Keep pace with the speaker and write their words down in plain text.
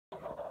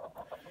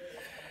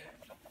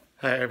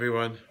Hi,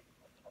 everyone.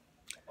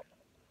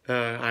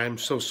 I'm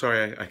so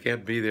sorry I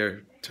can't be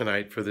there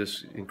tonight for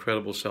this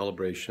incredible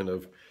celebration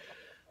of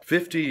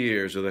 50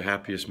 years of the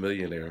Happiest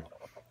Millionaire.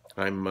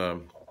 I'm,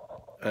 um,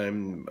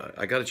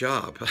 I got a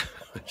job.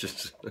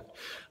 Just,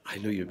 I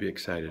knew you'd be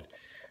excited.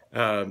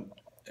 Um,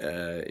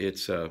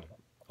 it's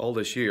all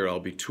this year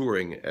I'll be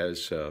touring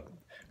as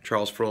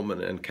Charles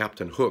Frohman and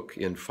Captain Hook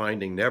in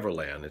Finding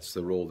Neverland. It's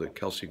the role that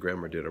Kelsey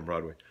Grammer did on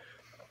Broadway.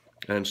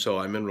 And so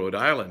I'm in Rhode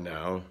Island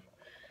now,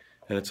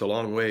 and it's a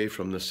long way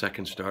from the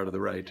second star to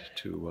the right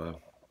to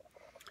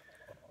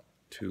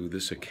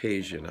this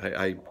occasion.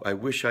 I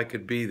wish I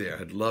could be there.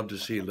 I'd love to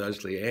see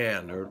Leslie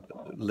Ann, or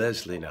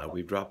Leslie now.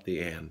 We've dropped the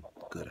Ann.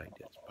 Good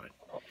idea. It's fine.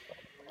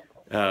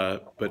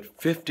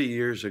 But 50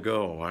 years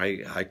ago,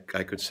 I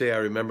could say I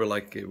remember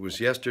like it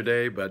was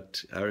yesterday,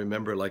 but I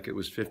remember like it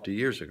was 50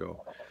 years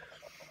ago.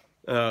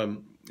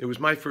 It was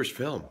my first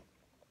film.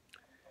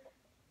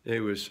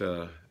 It was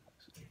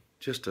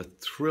just a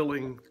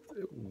thrilling,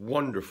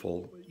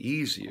 wonderful,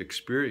 easy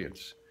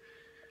experience.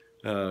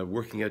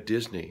 Working at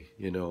Disney,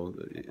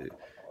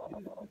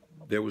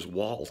 there was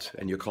Walt,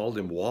 and you called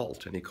him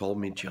Walt, and he called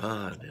me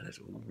John. And I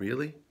said,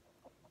 really?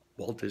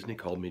 Walt Disney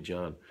called me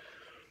John.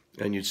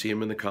 And you'd see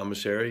him in the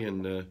commissary,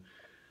 and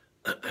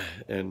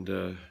it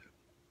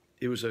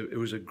was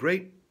a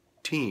great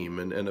team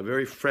and a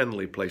very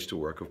friendly place to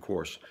work, of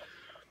course.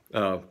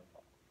 And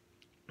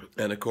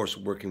of course,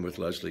 working with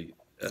Leslie,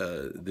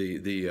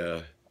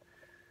 the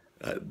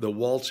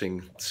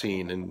waltzing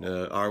scene in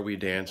Are We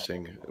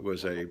Dancing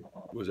was a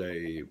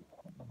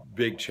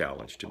big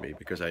challenge to me,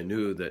 because I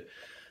knew that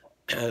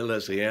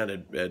Leslie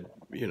Ann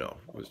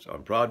was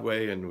on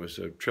Broadway and was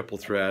a triple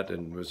threat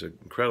and was an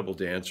incredible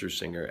dancer,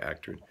 singer,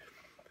 actor.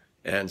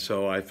 And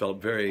so I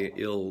felt very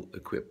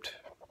ill-equipped.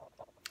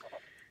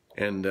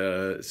 And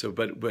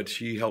but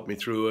she helped me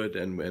through it,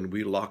 and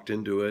we locked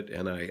into it,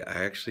 and I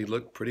actually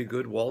looked pretty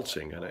good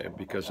waltzing, and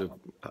because of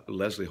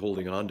Leslie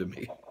holding on to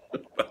me,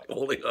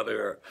 holding on to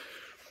her.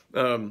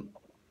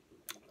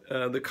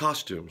 The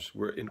costumes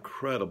were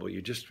incredible.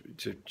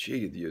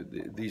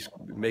 These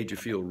made you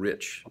feel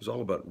rich. It was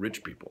all about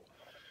rich people.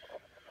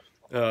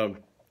 Fred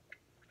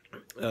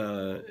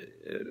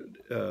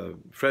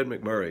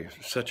McMurray,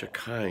 such a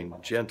kind,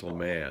 gentle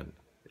man.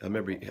 I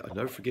remember, I'll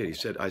never forget,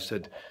 I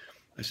said,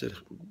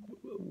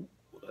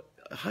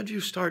 how did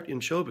you start in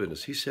show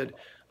business? He said,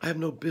 I have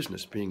no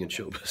business being in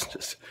show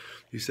business.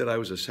 He said, I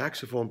was a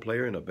saxophone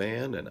player in a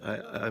band, and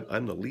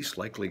I'm the least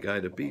likely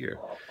guy to be here.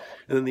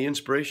 And then the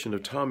inspiration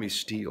of Tommy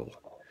Steele.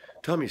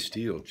 Tommy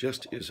Steele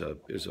just is a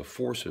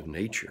force of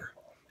nature,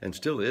 and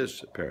still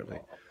is, apparently.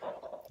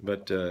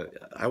 But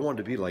I wanted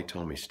to be like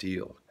Tommy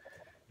Steele.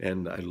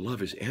 And I love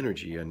his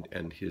energy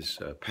and his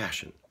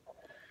passion.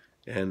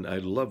 And I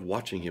love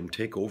watching him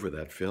take over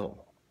that film.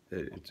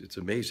 It's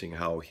amazing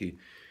how he,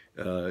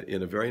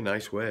 in a very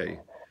nice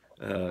way,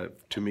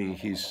 to me,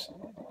 he's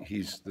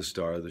the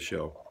star of the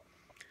show.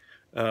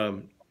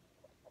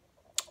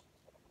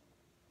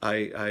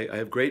 I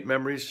have great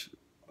memories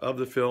of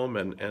the film,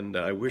 and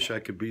I wish I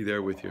could be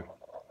there with you.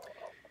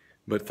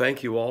 But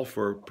thank you all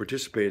for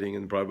participating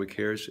in Broadway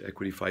Cares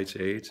Equity Fights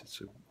AIDS.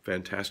 It's a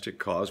fantastic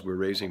cause. We're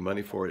raising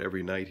money for it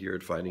every night here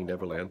at Finding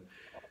Neverland.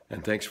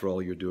 And thanks for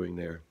all you're doing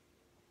there.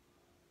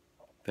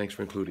 Thanks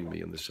for including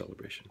me in this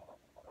celebration.